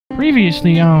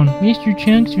Previously on Mr.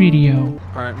 Chunk's video.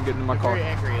 Alright, I'm getting in my car. Very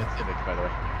angry at Civic, by the way.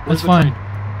 That's fine.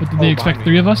 But did they expect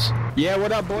 3 of us? Yeah,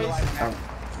 what up, boys?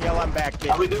 Yell, I'm back, bitch.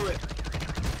 How we do it?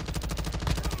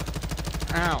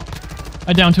 Ow.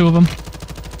 I downed 2 of them.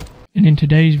 And in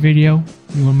today's video,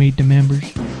 you will meet the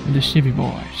members of the Civic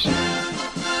Boys.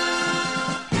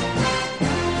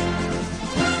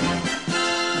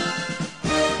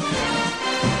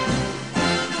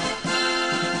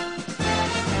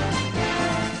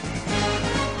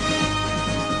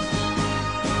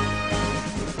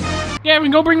 Yeah, we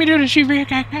can go bring me to the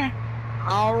Civic.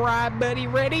 Alright, buddy,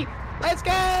 ready? Let's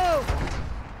go!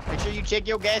 Make sure you check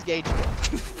your gas gauge.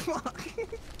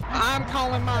 I'm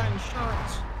calling my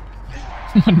insurance.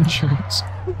 Insurance.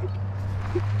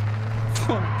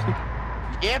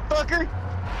 Yeah, fucker.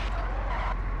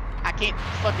 I can't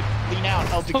fucking lean out.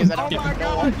 Oh, because I don't Oh my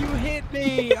god, you hit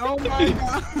me! Oh my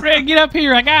god! Fred, get up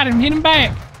here. I got him. Hit him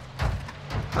back.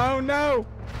 Oh no!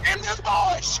 In the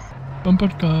bush! Bumper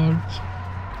cars.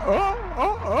 Oh,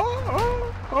 oh,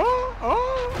 oh, oh,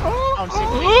 oh, oh, I'm sick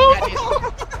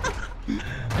of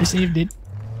I saved it.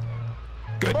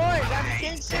 Good. Boys, I'm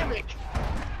King Civic.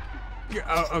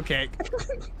 Oh, okay.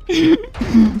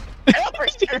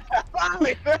 Helpers here.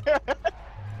 Finally.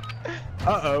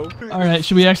 Uh-oh. Alright,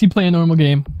 should we actually play a normal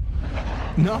game?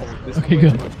 No. Okay,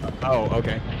 good. Oh,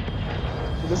 okay.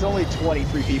 There's only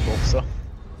 23 people, so.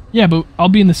 Yeah, but I'll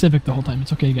be in the Civic the whole time.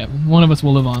 It's okay, Gavin. One of us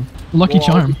will live on. Lucky We'll all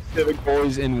charm. be Civic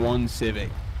boys in one Civic.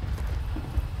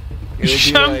 It'll be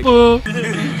Shampoo!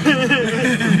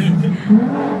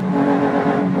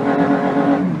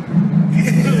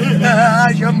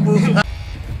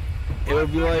 It'll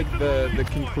be like the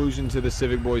conclusion to the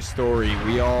Civic Boys story.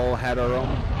 We all had our own,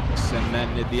 and then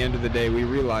at the end of the day, we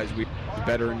realized we were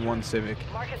better in one Civic.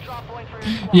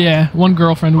 Yeah, one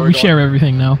girlfriend. We share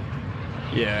everything now.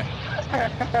 Yeah.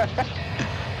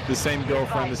 The same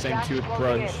girlfriend, the same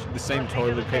toothbrush, the same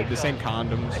toilet paper, the same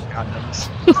condoms.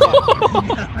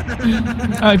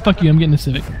 Alright, fuck you. I'm getting the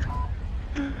Civic.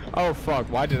 Oh fuck!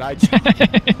 Why did I?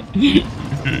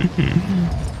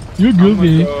 You're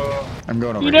goofy. I'm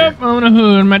going over Get here. up on the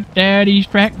hood of my daddy's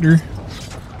tractor.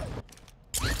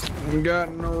 Got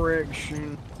an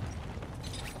erection.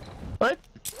 What?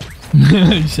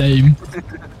 Same.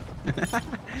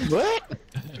 What?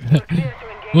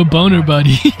 We're boner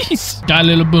buddies. Got a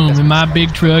little boom in my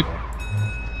big truck.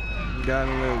 Got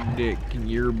a little dick in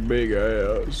your big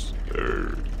ass.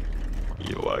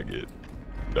 You like it?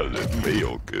 Does it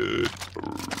feel good?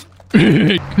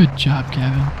 Good job,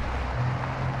 Kevin.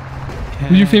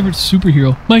 Who's your favorite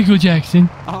superhero? Michael Jackson.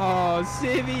 Oh,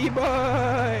 Civvy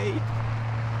boy!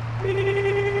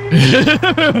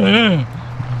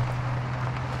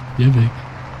 Civic.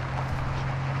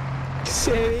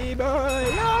 Civvy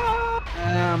boy!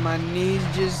 Ah, my knees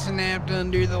just snapped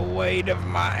under the weight of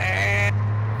my ass.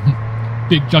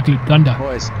 Big chocolate thunder.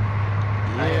 Boys,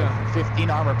 I have 15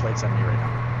 armor plates on me right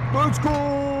now. Let's go!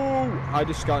 I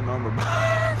just got an armor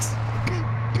box.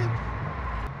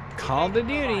 Call to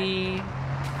duty.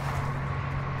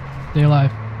 Stay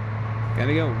alive.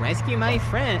 Gotta go rescue my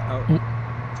friend. Oh.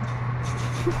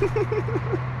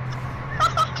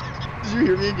 Did you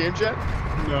hear me in game chat?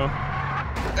 No.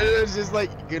 It was just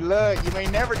like, good luck. You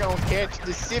ain't never gonna catch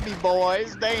the Civic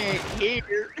Boys. They ain't here.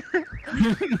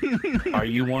 Are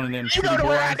you one of them You know Civic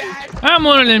where I boys? died. I'm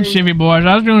one of them Civic boys.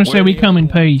 I was going to say we come in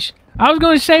peace. I was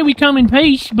going to say we come in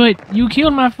peace, but you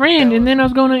killed my friend, and then I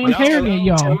was going to interrogate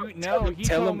y'all. No, he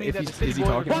Tell told him me if that he's- the is he Civic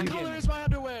boys talking? were What getting- Where's my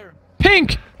underwear?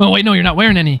 Pink! Oh, wait, no, you're not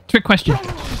wearing any. Trick question.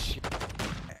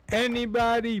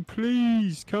 Anybody,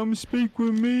 please come speak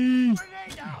with me.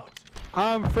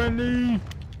 I'm friendly.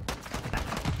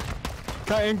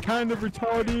 And kind of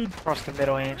retarded. Across the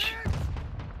middle inch.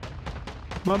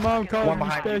 My mom called One me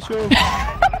behind you. special.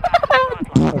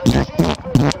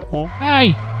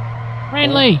 Hey!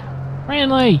 Friendly!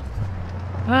 Friendly!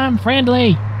 I'm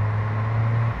friendly.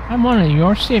 I'm one of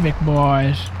your Civic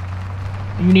boys.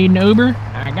 You need an Uber?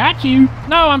 I got you.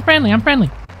 No, I'm friendly. I'm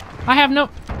friendly. I have my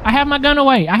gun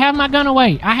away. I have my gun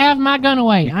away. I have my gun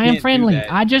away. I am can't do friendly. that.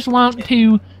 I just want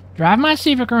to drive my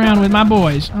Civic around with my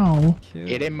boys. Oh.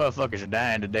 Yeah, them motherfuckers are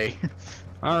dying today.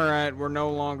 Alright, we're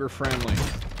no longer friendly.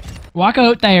 Walk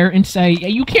out there and say, hey,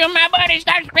 you killed my buddy.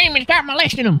 Start screaming. Start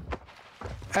molesting them.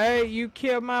 Hey, you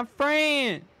killed my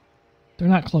friend. They're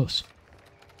not close.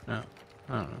 No,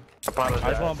 I don't know. I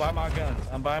just want to buy my guns.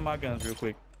 I'm buying my guns real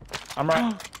quick. I'm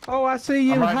right. Oh, I see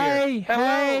you. I'm right Hey, here. Hello,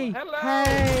 hey, hello.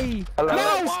 hey. Hello.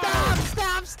 No, stop,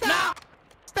 stop, stop.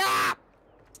 Stop.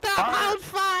 Stop, hold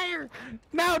fire.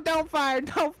 No, don't fire.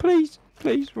 No, please.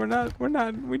 Please, we don't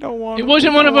want It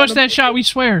wasn't one of us that shot, we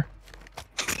swear.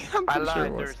 I'm I pretty sure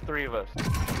lied. it was. There's 3 of us.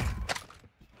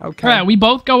 Okay. All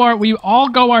right, we all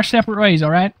go our separate ways.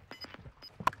 All right.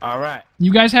 All right.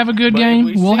 You guys have a good But if game.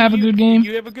 we We'll see have a you- good game.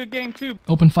 You have a good game too.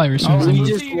 Open fire as soon as I we move.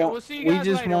 just We'll see you we guys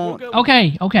just later. won't-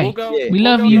 Okay. We'll go, We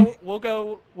love go you. We'll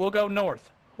go north.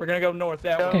 We're gonna go north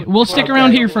that way. Okay, we'll stick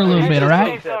around here for a little bit, all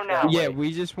right? Yeah,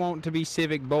 we just want to be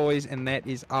Civic Boys, and that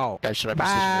is all. Guys, should I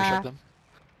position airship them?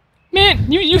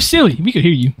 Man, you silly. We could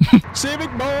hear you.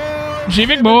 Civic Boys!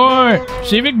 Civic boy.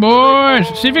 Civic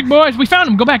boys. Civic boys. We found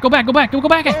them. Go back. Go back. Turn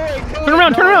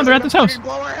around. They're at this house.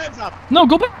 Blow our heads up. No,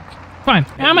 go back. Fine.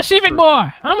 I'm a civic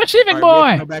boy. Civic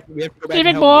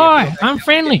Civic boy. I'm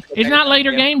friendly. It's not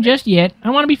later game just yet.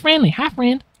 I want to be friendly. Hi,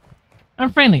 friend.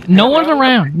 I'm friendly. No one's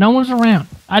around.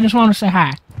 I just want to say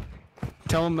hi.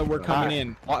 Tell them that we're coming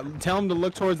in. Tell them to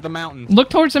look towards the mountains. Look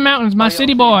towards the mountains. My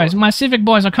city boys, my civic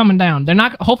boys are coming down. They're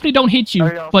not. Hopefully, don't hit you,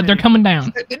 but they're coming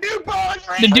down. The Duke boys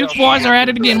are The Duke boys are at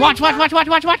it again. Watch.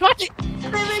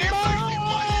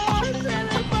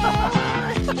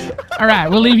 All right,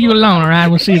 we'll leave you alone. All right,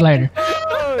 we'll see you later.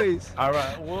 All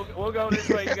right. We'll go this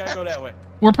way. You gotta go that way.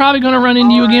 We're probably gonna run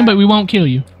into you again, but we won't kill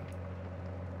you.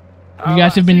 You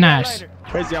guys have been nice.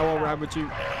 Crazy, I won't ride with you.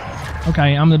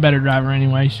 Okay, I'm the better driver,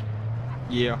 anyways.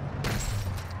 Yeah.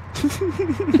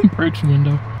 Breaks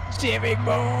window. Civic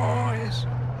Boys!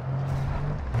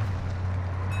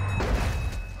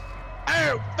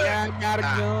 Oh, Yeah, I got a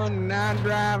gun and I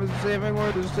drive a Civic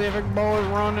with the Civic Boys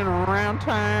running around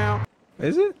town.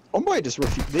 Is it? Homeboy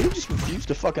they just refused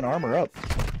to fucking armor up.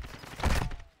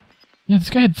 Yeah, this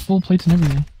guy had full plates and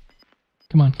everything.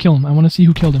 Come on, kill him. I want to see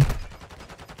who killed him.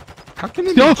 How can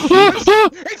it No!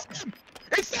 be?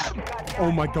 It's them!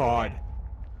 Oh my god.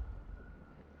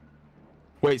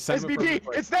 Wait, send a friend SBP,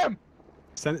 request. it's them!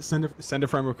 Send a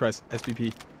friend request.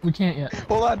 SBP. We can't yet.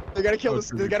 Hold on, they gotta kill Oh, this.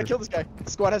 true, They gotta true. kill this guy. The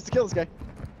squad has to kill this guy.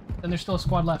 Then there's still a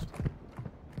squad left.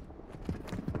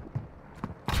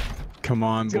 Come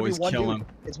on, It's gonna be boys, one kill dude. him.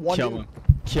 It's one Kill dude. him.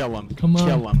 Kill him. Come on.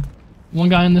 Kill him. One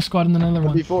guy in this squad and then another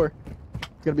one. 1v4.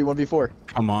 It's gonna be 1v4.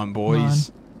 Come on,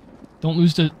 boys. Don't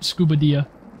lose to Scuba Dia.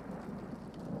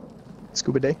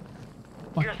 Scuba Day.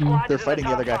 Fuck you. They're fighting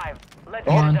the other guy.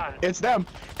 Come on. It's them!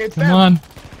 It's Come them! on.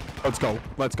 Let's go.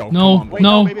 Let's go. No, Come on, boys. Wait, no,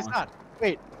 No. maybe it's not.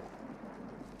 Wait.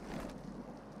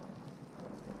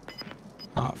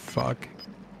 Ah, fuck.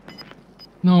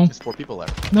 No. There's 4 people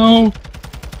left. No.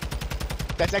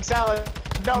 That's Excellion.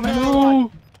 No, man. No.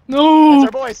 That's No.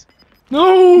 our boys.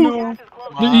 No.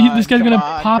 This guy's Come gonna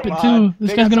on, pop come it on. too.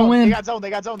 This They guy's got gonna zone, win.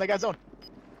 They got zone.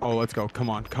 Oh, let's go. Come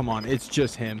on. Come on. It's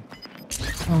just him.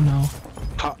 Oh no.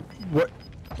 What?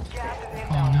 Oh He's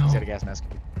got no. a gas mask.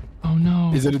 Oh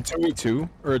no. Is it a 2v2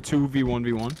 or a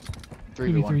 2v1v1?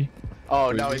 3v1. 3v3.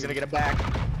 Oh no, he's gonna get him back.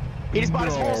 He just bought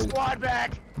his whole squad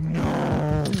back.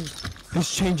 No.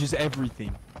 This changes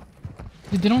everything.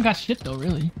 They don't got shit though,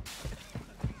 really.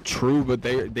 True, but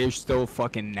they're still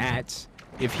fucking gnats.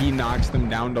 If he knocks them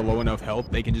down to low enough health,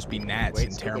 they can just be gnats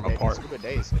and tear them apart.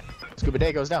 Scuba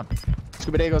Day goes down.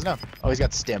 Scuba Day goes down. Oh, he's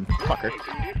got stim. Fucker.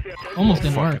 Almost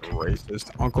didn't work. Fucking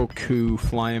racist. Uncle Koo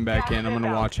flying back in. I'm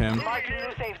gonna watch him.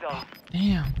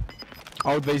 Damn.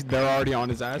 Oh, they're already on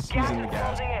his ass. He's in the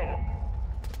gas.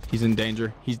 He's in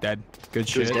danger. He's dead. Good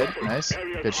He's shit. dead. Nice.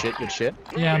 Good shit.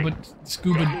 Yeah, but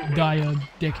Scuba Dia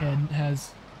dickhead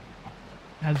has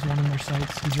one in their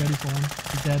sights. He's ready for him.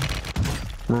 He's dead.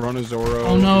 Ronazoro.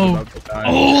 Oh, no. is about to die.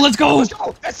 Oh, let's go! Let's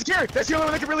go. That's secure. That's the only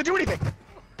one that can really do anything.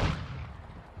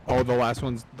 Oh, the last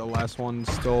one's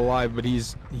still alive, but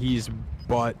he's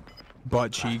butt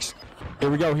cheeks. Here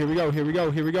we go.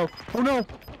 Oh no!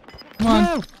 Come on.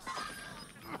 No!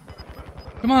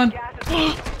 Come on.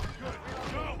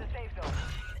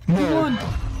 No!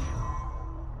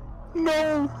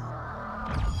 No!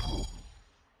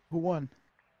 Who won?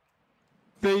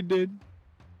 They did.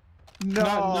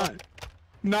 No.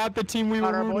 Not the team we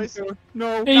Not were our rooting boys? for.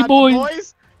 No. Hey Not the boys.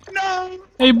 boys. No.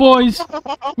 Hey boys.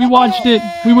 We watched it.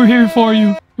 We were here for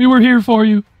you.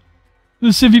 The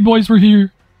Civi boys were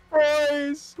here.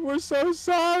 Boys, we're so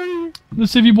sorry. The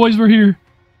Civi boys were here.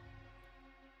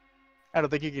 I don't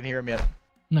think you can hear him yet.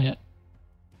 Not yet.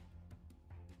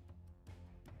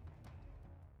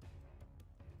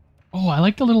 Oh, I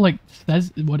like the little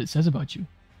says what it says about you.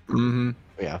 Mm-hmm.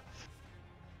 Yeah.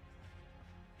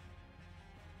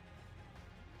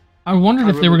 I wondered I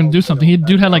if they really were gonna hope do they something. don't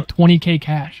Dude had back like 20k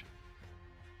cash.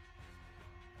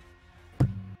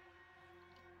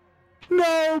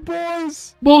 No,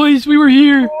 boys. Boys, we were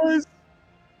here. Boys.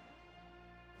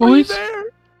 Boys, There.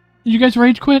 did you guys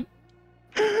rage quit?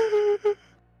 I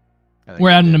think We're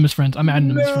they adding did. them as friends. I'm adding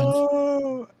them as friends.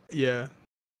 No. Yeah.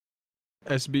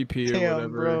 SBP or Damn, whatever,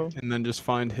 bro. and then just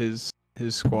find his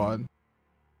squad.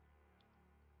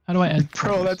 How do I end?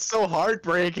 Bro, that's so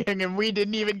heartbreaking, and we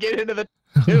didn't even get into the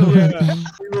Yeah,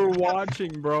 we were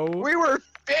watching, bro. We were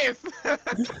 5th.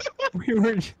 We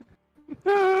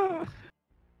were.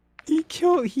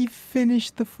 He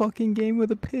finished the fucking game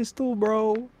with a pistol,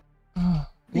 bro.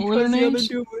 What were their names?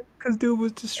 Because dude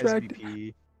was distracted.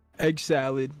 SVP. Egg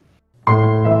salad.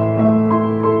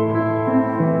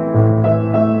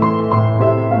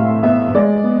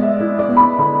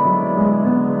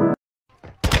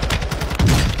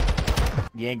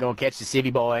 You ain't gonna catch the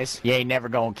Civic Boys. You ain't never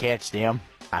gonna catch them.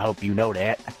 I hope you know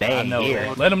that. They ain't I know here.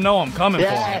 that. Let him know I'm coming for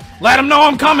Yeah. him. Let him know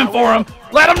I'm coming for him.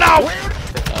 Let him know.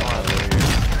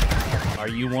 Are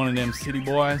you one of them city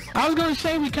boys? I was gonna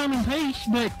say we come in peace,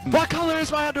 but What color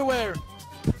is my underwear?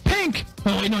 pink.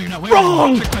 Oh wait, no, you're not wearing.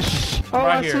 Wrong! Trick question. Oh,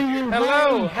 Right I here. see you.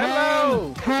 Hello, Hey,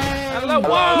 hello. hey, Hello. hey.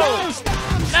 Whoa.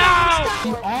 No.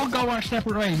 We all go our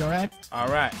separate ways, all right? All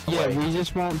right. Yeah, we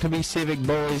just want to be Civic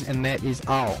Boys, and that is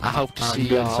all. I hope to see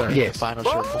good, y'all sir. in Yes. the final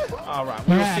circle. All right. All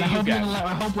We'll right. see I you hope, guys.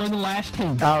 I hope we're the last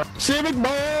two. Civic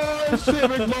Boys,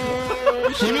 Civic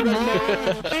Boys, Civic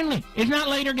Boys. Friendly. It's not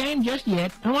later game just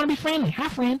yet. I want to be friendly. Hi,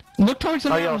 friend. Look towards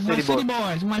the Are y'all mountains. My city city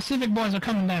boys. My Civic boys are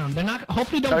coming down. They're not.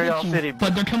 Hopefully, don't Are hit y'all you, city-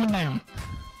 but they're coming down.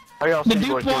 How y'all The city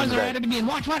Duke boys doing boys are today? at it again.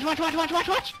 Watch, watch, watch, watch, watch, watch,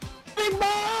 watch. Big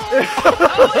boy.